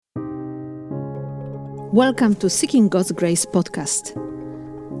Welcome to Seeking God's Grace podcast,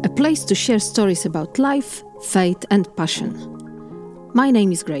 a place to share stories about life, faith and passion. My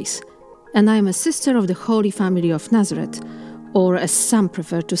name is Grace, and I am a sister of the Holy Family of Nazareth, or as some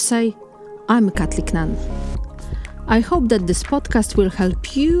prefer to say, I'm a Catholic nun. I hope that this podcast will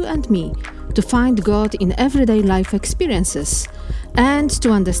help you and me to find God in everyday life experiences and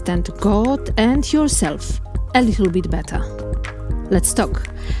to understand God and yourself a little bit better. Let's talk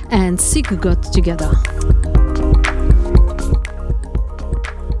and seek God together.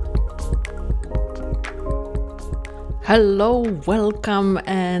 Hello, welcome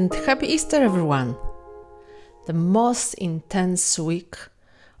and happy Easter everyone. The most intense week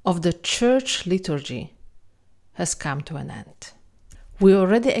of the church liturgy has come to an end. We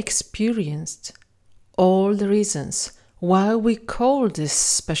already experienced all the reasons why we call this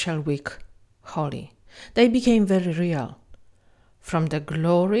special week holy. They became very real. From the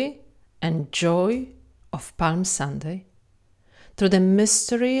glory and joy of Palm Sunday, through the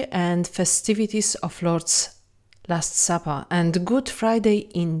mystery and festivities of Lord's Last Supper and Good Friday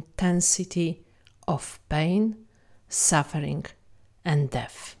intensity of pain, suffering, and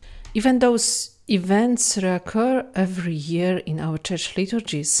death. Even those events reoccur every year in our church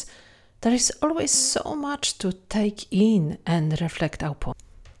liturgies, there is always so much to take in and reflect upon.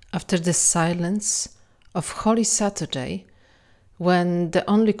 After the silence of Holy Saturday, when the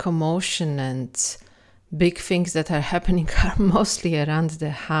only commotion and big things that are happening are mostly around the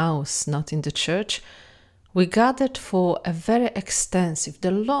house, not in the church, we gathered for a very extensive,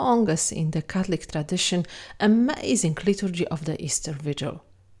 the longest in the Catholic tradition, amazing liturgy of the Easter Vigil.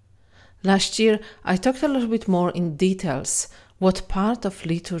 Last year, I talked a little bit more in details what part of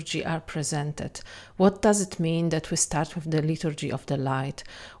liturgy are presented. What does it mean that we start with the liturgy of the light?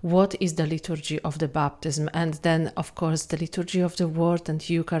 What is the liturgy of the baptism? And then, of course, the liturgy of the Word and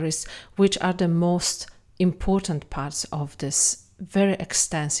Eucharist, which are the most important parts of this very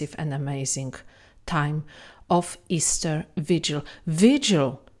extensive and amazing time of Easter Vigil.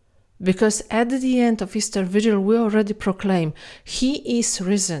 Vigil, because at the end of Easter Vigil, we already proclaim, He is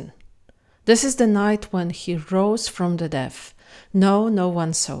risen. This is the night when He rose from the dead. No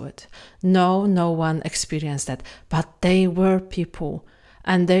one saw it. No one experienced that. But they were people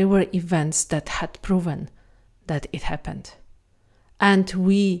and they were events that had proven that it happened. And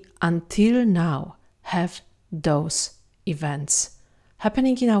we, until now, have those events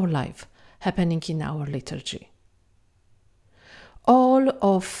happening in our life, happening in our liturgy. All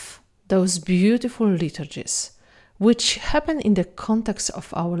of those beautiful liturgies, which happen in the context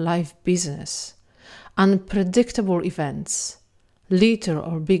of our life business, unpredictable events, little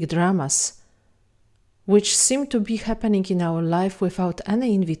or big dramas, which seem to be happening in our life without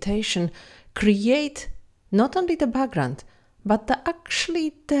any invitation, create not only the background, but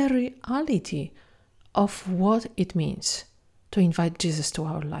actually the reality of what it means to invite Jesus to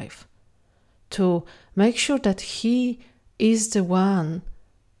our life, to make sure that He is the one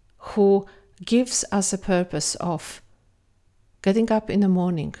who gives us a purpose of getting up in the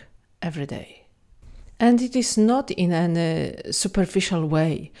morning every day. And it is not in any superficial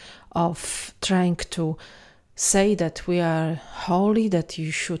way of trying to say that we are holy, that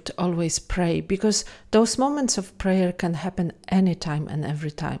you should always pray, because those moments of prayer can happen anytime and every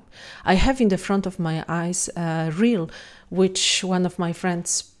time. I have in the front of my eyes a reel which one of my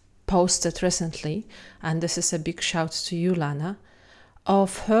friends posted recently, and this is a big shout to you, Lana,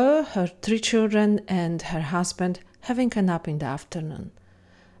 of her 3 children and her husband having a nap in the afternoon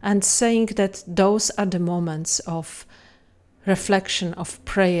and saying that those are the moments of reflection, of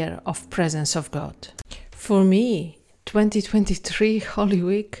prayer, of presence of God. For me, 2023 Holy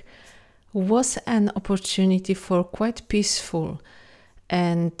Week was an opportunity for quite peaceful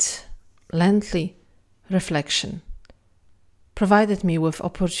and lengthy reflection. Provided me with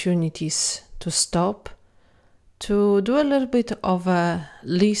opportunities to stop, to do a little bit of a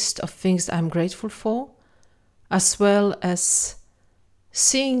list of things I'm grateful for, as well as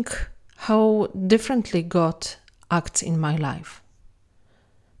seeing how differently God acts in my life.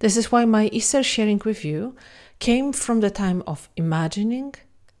 This is why my Easter sharing with you came from the time of imagining,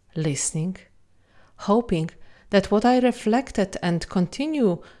 listening, hoping that what I reflected and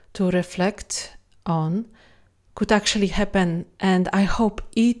continue to reflect on could actually happen, and I hope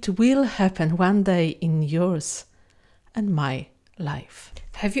it will happen one day in yours and my life.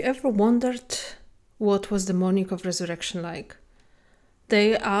 Have you ever wondered what was the morning of resurrection like?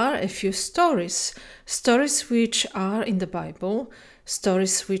 There are a few stories which are in the Bible,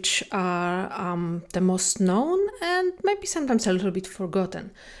 stories which are the most known and maybe sometimes a little bit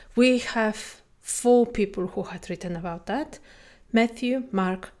forgotten. We have 4 people who had written about that: Matthew,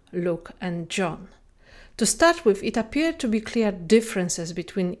 Mark, Luke, and John. To start with, it appeared to be clear differences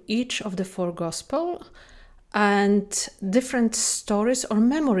between each of the 4 Gospels and different stories or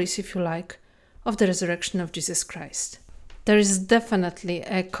memories, if you like, of the resurrection of Jesus Christ. There is definitely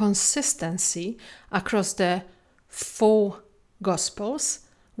a consistency across the 4 Gospels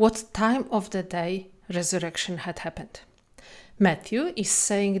what time of the day resurrection had happened. Matthew is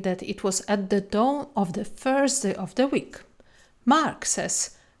saying that it was at the dawn of the first day of the week. Mark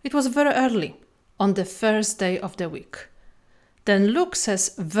says it was very early on the first day of the week. Then Luke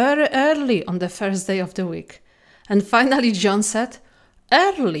says very early on the first day of the week. And finally John said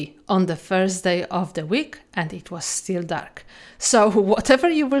early on the first day of the week, and it was still dark. So whatever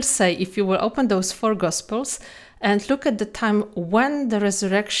you will say, if you will open those 4 Gospels and look at the time when the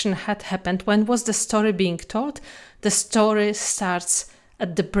resurrection had happened, when was the story being told, the story starts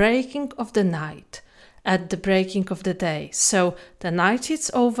at the breaking of the night, at the breaking of the day. So the night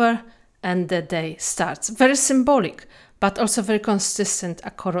is over and the day starts. Very symbolic, but also very consistent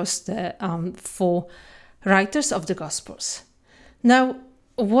across the 4 writers of the Gospels. Now,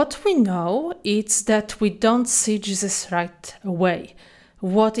 what we know is that we don't see Jesus right away.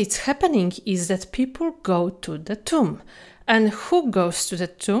 What is happening is that people go to the tomb. And who goes to the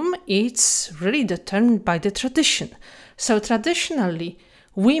tomb? It's really determined by the tradition. So traditionally,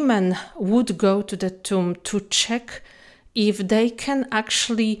 women would go to the tomb to check if they can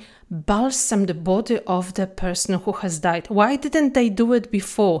actually balsam the body of the person who has died. Why didn't they do it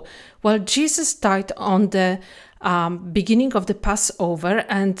before? Well, Jesus died on the beginning of the Passover,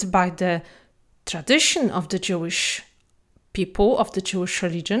 and by the tradition of the Jewish people, of the Jewish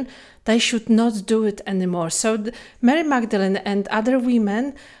religion, they should not do it anymore. So Mary Magdalene and other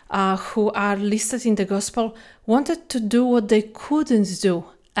women who are listed in the Gospel wanted to do what they couldn't do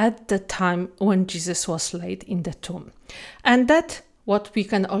at the time when Jesus was laid in the tomb. And that what we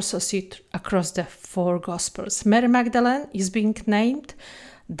can also see across the 4 Gospels. Mary Magdalene is being named,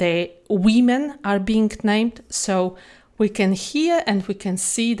 the women are being named, so we can hear and we can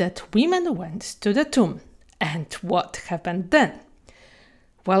see that women went to the tomb. And what happened then?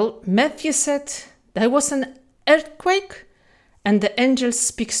 Well, Matthew said there was an earthquake and the angel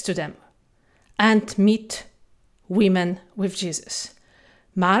speaks to them and meet women with Jesus.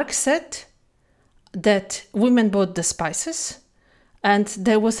 Mark said that women bought the spices and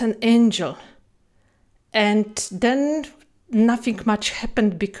there was an angel. And then nothing much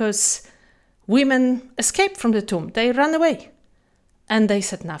happened because women escaped from the tomb. They ran away and they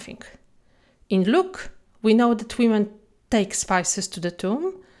said nothing. In Luke, we know that women take spices to the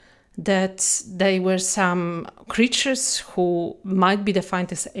tomb, that they were some creatures who might be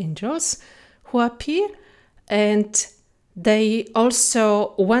defined as angels who appear, and they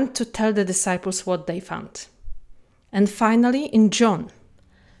also went to tell the disciples what they found. And finally, in John,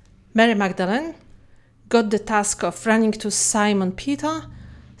 Mary Magdalene got the task of running to Simon Peter.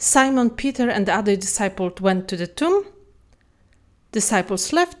 Simon Peter and the other disciple went to the tomb.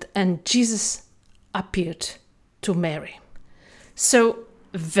 Disciples left and Jesus appeared to Mary. So,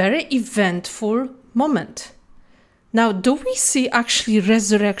 very eventful moment. Now, do we see actually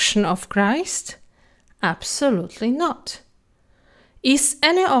resurrection of Christ? Absolutely not. Is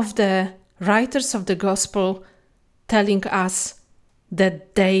any of the writers of the gospel telling us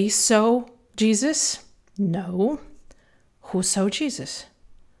that they saw Jesus? No. Who saw Jesus?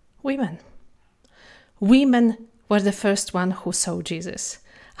 Women. Women were the first one who saw Jesus.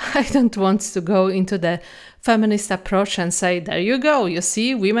 I don't want to go into the feminist approach and say, there you go, you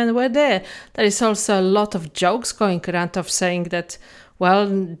see, women were there. There is also a lot of jokes going around of saying that,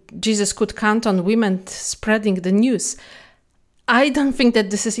 well, Jesus could count on women spreading the news. I don't think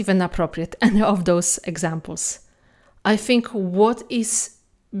that this is even appropriate, any of those examples. I think what is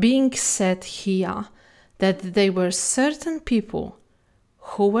being said here, that they were certain people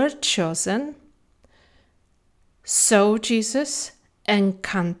who were chosen, saw Jesus,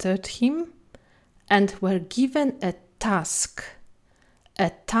 encountered him, and were given a task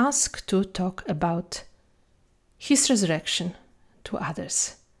to talk about his resurrection to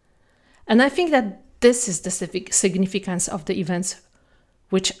others. And I think that this is the significance of the events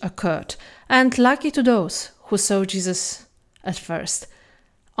which occurred. And lucky to those who saw Jesus at first.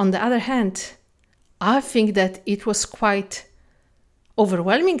 On the other hand, I think that it was quite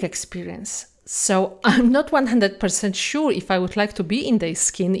overwhelming experience. So I'm not 100% sure if I would like to be in their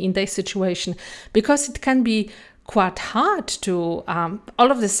skin, in their situation, because it can be quite hard to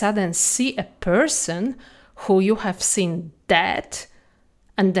all of a sudden see a person who you have seen dead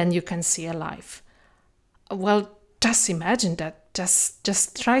and then you can see alive. Well, just imagine that.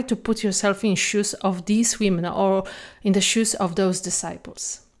 Just try to put yourself in shoes of these women or in the shoes of those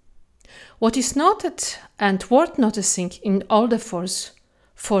disciples. What is noted and worth noticing in all the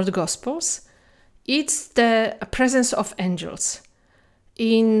four Gospels, it's the presence of angels.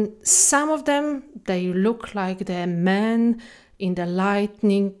 In some of them, they look like the men in the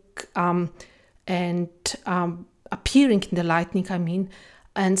lightning and appearing in the lightning,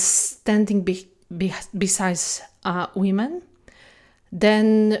 and standing beside women.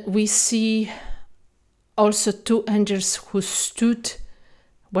 Then we see also two angels who stood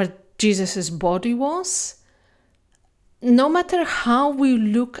where Jesus' body was. No matter how we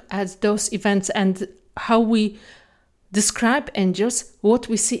look at those events and how we describe angels, what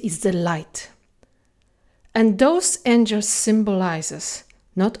we see is the light. And those angels symbolizes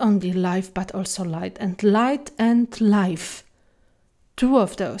not only life but also light. And light and life, two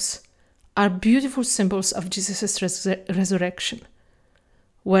of those, are beautiful symbols of Jesus' resurrection.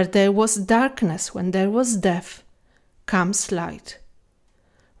 Where there was darkness, when there was death, comes light.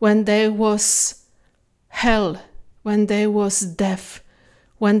 When there was hell, when there was death,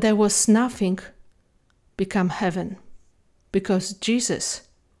 when there was nothing, become heaven. Because Jesus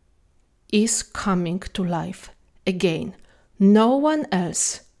is coming to life again. No one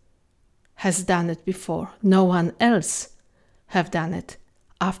else has done it before. No one else have done it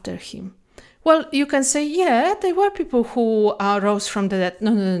after him. Well, you can say, yeah, there were people who rose from the dead.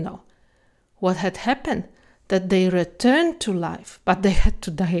 No. What had happened? That they returned to life, but they had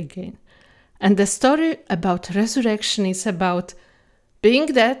to die again. And the story about resurrection is about being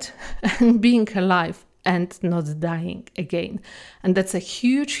dead and being alive and not dying again. And that's a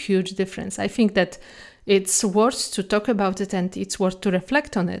huge, huge difference. I think that it's worth to talk about it and it's worth to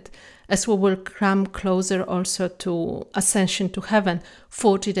reflect on it, as we will come closer also to ascension to heaven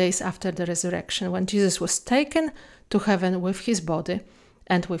 40 days after the resurrection, when Jesus was taken to heaven with his body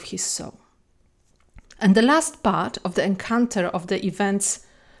and with his soul. And the last part of the encounter of the events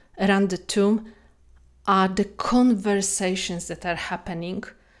around the tomb are the conversations that are happening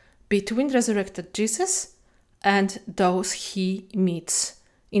between resurrected Jesus and those he meets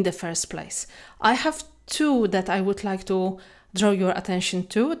in the first place. I have two that I would like to draw your attention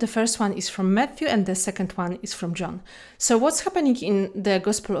to. The first one is from Matthew and the second one is from John. So what's happening in the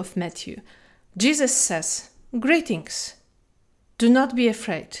Gospel of Matthew? Jesus says, "Greetings, do not be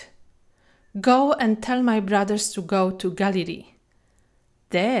afraid. Go and tell my brothers to go to Galilee.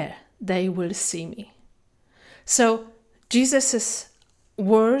 There they will see me." So Jesus'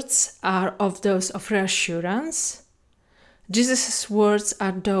 words are of those of reassurance. Jesus' words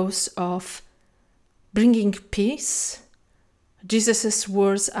are those of bringing peace. Jesus'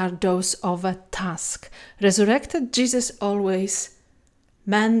 words are those of a task. Resurrected Jesus always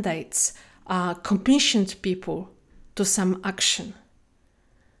mandates, commissioned people to some action.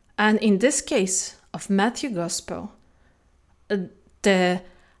 And in this case of Matthew Gospel, the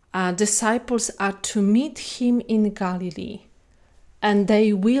disciples are to meet him in Galilee, and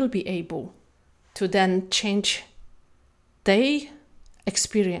they will be able to then change their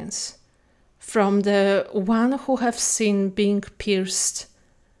experience from the one who have seen being pierced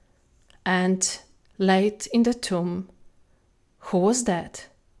and laid in the tomb, who was dead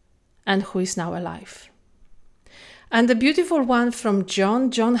and who is now alive. And the beautiful one from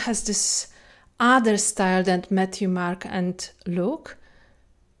John has this other style than Matthew, Mark, and Luke.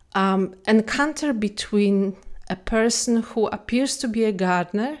 Encounter between a person who appears to be a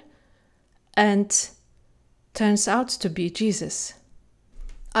gardener and turns out to be Jesus.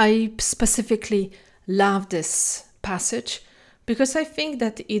 I specifically love this passage because I think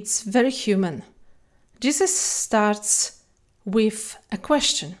that it's very human. Jesus starts with a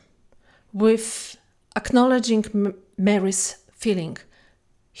question, with acknowledging Mary's feeling.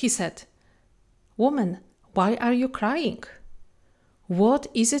 He said, "Woman, why are you crying? What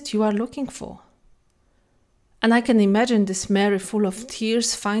is it you are looking for?" And I can imagine this Mary full of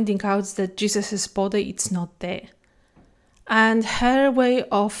tears finding out that Jesus' body is not there. And her way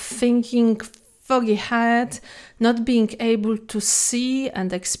of thinking, foggy head, not being able to see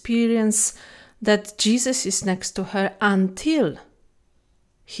and experience that Jesus is next to her until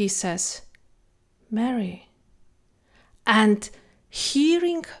he says, "Mary." And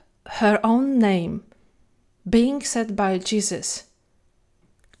hearing her own name being said by Jesus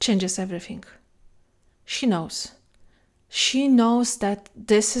changes everything. She knows. She knows that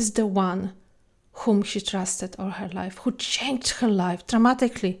this is the one whom she trusted all her life, who changed her life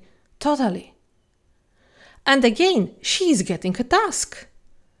dramatically, totally. And again, she is getting a task.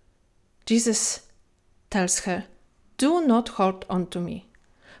 Jesus tells her, "Do not hold on to me,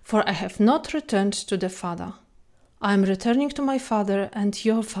 for I have not returned to the Father. I am returning to my Father and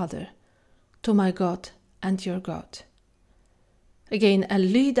your Father, to my God and your God." Again, a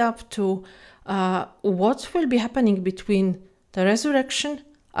lead up to what will be happening between the resurrection,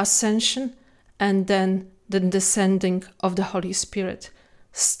 ascension, and then the descending of the Holy Spirit.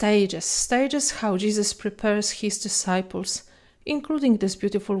 Stages how Jesus prepares his disciples, including this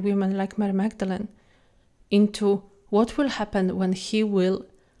beautiful woman like Mary Magdalene, into what will happen when he will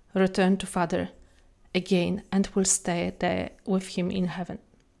return to Father again and will stay there with him in heaven.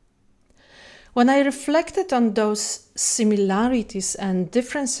 When I reflected on those similarities and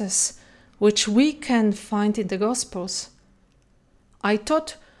differences which we can find in the Gospels, I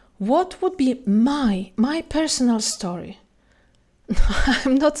thought, what would be my personal story?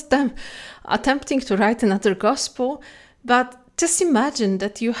 I'm not attempting to write another Gospel, but just imagine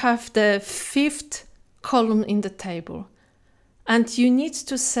that you have the 5th column in the table and you need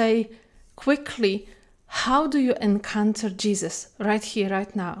to say quickly, how do you encounter Jesus right here,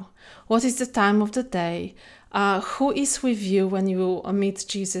 right now? What is the time of the day? Who is with you when you meet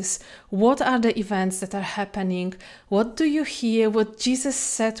Jesus? What are the events that are happening? What do you hear? What Jesus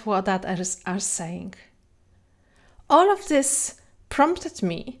said, what others are saying? All of this prompted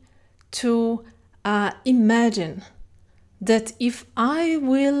me to imagine that if I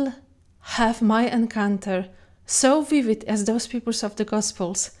will have my encounter so vivid as those people of the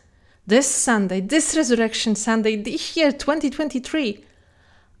Gospels, this Sunday, this Resurrection Sunday, this year 2023,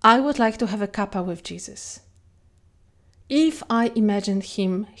 I would like to have a cuppa with Jesus. If I imagine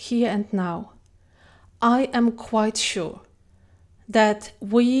him here and now, I am quite sure that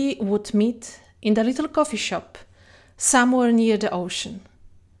we would meet in the little coffee shop somewhere near the ocean.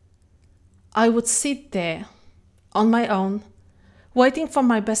 I would sit there on my own, waiting for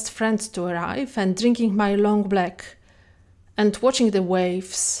my best friend to arrive and drinking my long black and watching the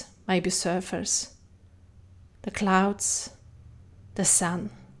waves, maybe surfers, the clouds, the sun.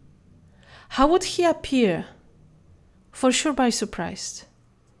 How would he appear? For sure by surprise.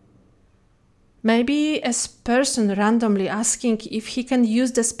 Maybe as person randomly asking if he can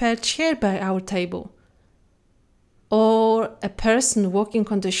use the spare chair by our table. Or a person walking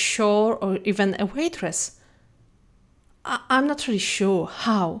on the shore, or even a waitress. I'm not really sure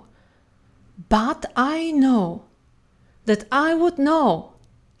how. But I know that I would know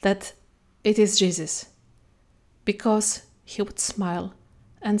that it is Jesus. Because he would smile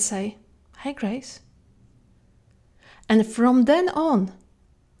and say, "Hi, Grace." And from then on,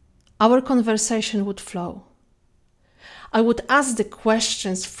 our conversation would flow. I would ask the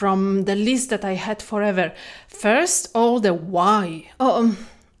questions from the list that I had forever. First, all the why.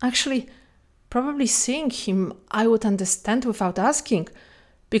 Actually, probably seeing him, I would understand without asking,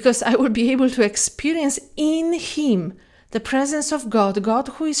 because I would be able to experience in him the presence of God, God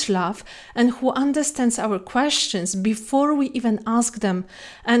who is love and who understands our questions before we even ask them,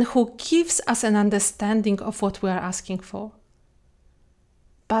 and who gives us an understanding of what we are asking for.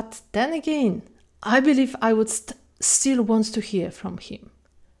 But then again, I believe I would still want to hear from him.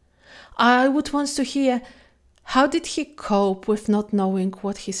 I would want to hear, how did he cope with not knowing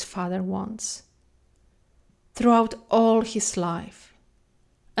what his Father wants throughout all his life,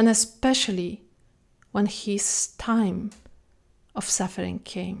 and especially when his time of suffering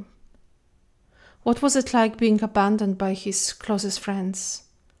came? What was it like being abandoned by his closest friends,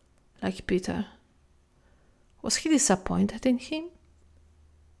 like Peter? Was he disappointed in him?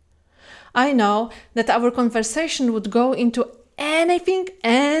 I know that our conversation would go into anything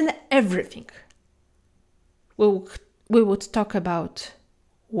and everything. We would talk about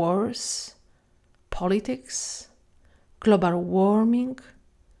wars, politics, global warming,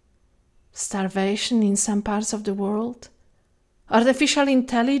 starvation in some parts of the world, artificial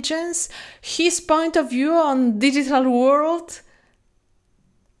intelligence, his point of view on digital world.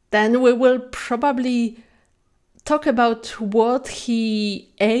 Then we will probably talk about what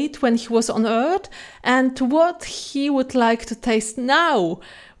he ate when he was on Earth and what he would like to taste now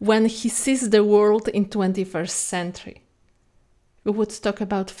when he sees the world in 21st century. We would talk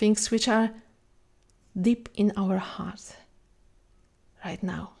about things which are deep in our heart right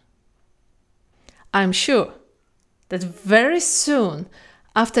now. I'm sure that very soon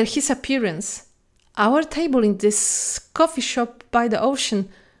after his appearance, our table in this coffee shop by the ocean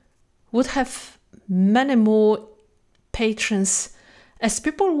would have many more patrons, as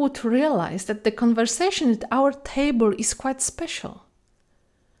people would realize that the conversation at our table is quite special.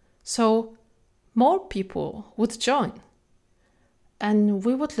 So more people would join, and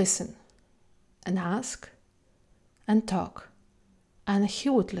we would listen and ask and talk, and he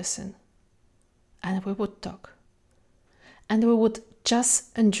would listen and we would talk, and we would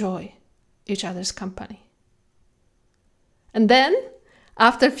just enjoy each other's company. And then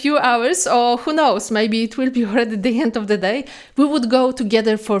After a few hours, or who knows, maybe it will be already the end of the day, we would go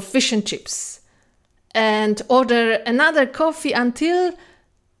together for fish and chips and order another coffee until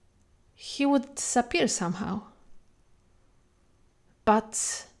he would disappear somehow.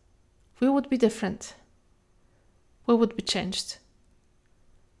 But we would be different. We would be changed,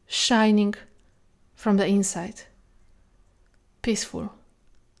 shining from the inside, peaceful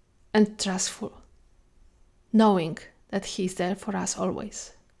and trustful, knowing that He's there for us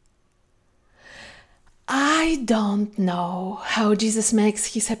always. I don't know how Jesus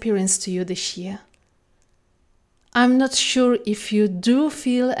makes His appearance to you this year. I'm not sure if you do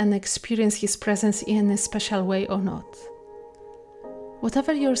feel and experience His presence in a special way or not.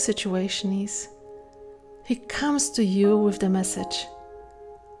 Whatever your situation is, He comes to you with the message,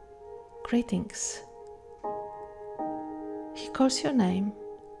 greetings. He calls your name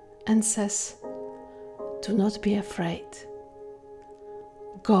and says, do not be afraid.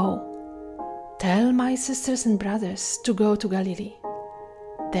 Go, tell my sisters and brothers to go to Galilee.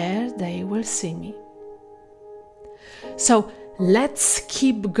 There they will see me. So let's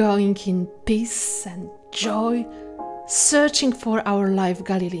keep going in peace and joy, searching for our life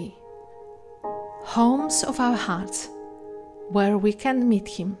Galilee, homes of our hearts, where we can meet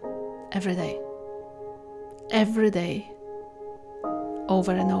Him every day,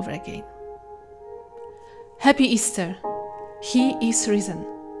 over and over again. Happy Easter! He is risen.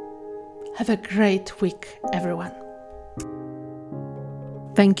 Have a great week, everyone.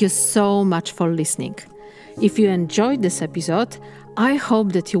 Thank you so much for listening. If you enjoyed this episode, I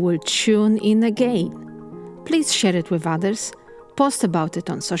hope that you will tune in again. Please share it with others, post about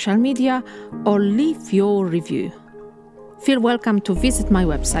it on social media, or leave your review. Feel welcome to visit my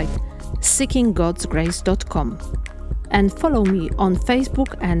website, seekinggodsgrace.com, and follow me on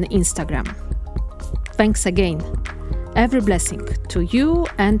Facebook and Instagram. Thanks again. Every blessing to you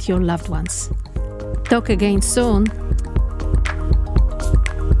and your loved ones. Talk again soon.